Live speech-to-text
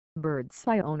Birds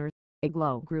Eye owner,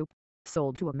 Iglo Group,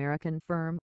 sold to American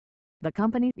firm. The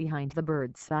company behind the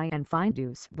Birds Eye and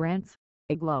Findus brands,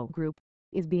 Iglo Group,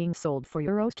 is being sold for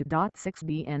Euros 2.6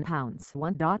 billion and pounds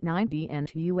 1.9 billion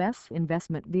to U.S.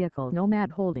 investment vehicle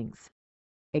Nomad Holdings.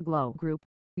 Iglo Group,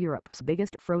 Europe's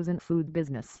biggest frozen food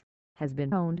business, has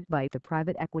been owned by the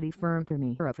private equity firm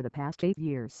Permira for the past 8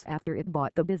 years after it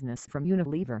bought the business from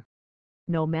Unilever.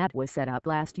 Nomad was set up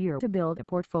last year to build a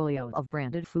portfolio of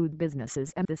branded food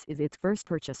businesses, and this is its first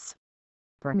purchase.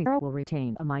 Permira will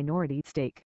retain a minority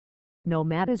stake.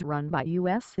 Nomad is run by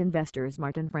U.S. investors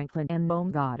Martin Franklin and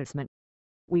Noam Gottesman.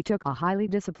 "We took a highly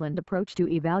disciplined approach to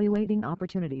evaluating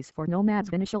opportunities for Nomad's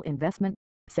initial investment,"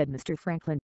 said Mr.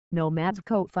 Franklin, Nomad's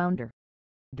co-founder.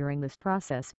 "During this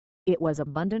process, it was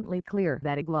abundantly clear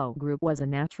that Iglo Group was a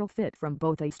natural fit from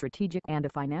both a strategic and a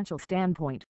financial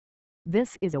standpoint.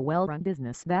 This is a well-run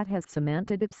business that has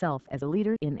cemented itself as a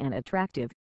leader in an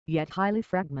attractive, yet highly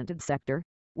fragmented sector,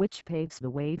 which paves the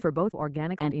way for both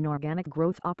organic and inorganic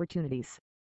growth opportunities."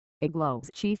 Iglo's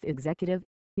chief executive,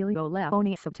 Helio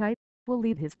Saptite, will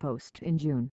leave his post in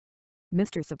June.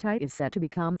 Mr. Saptite is set to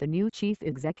become the new chief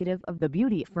executive of the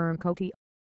beauty firm Coty.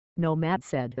 Nomad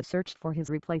said the search for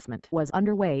his replacement was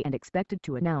underway and expected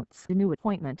to announce the new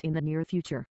appointment in the near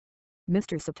future.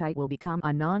 Mr. Saptite will become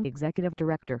a non-executive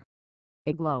director.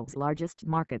 Iglo's largest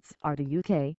markets are the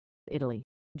UK, Italy,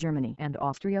 Germany and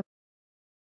Austria.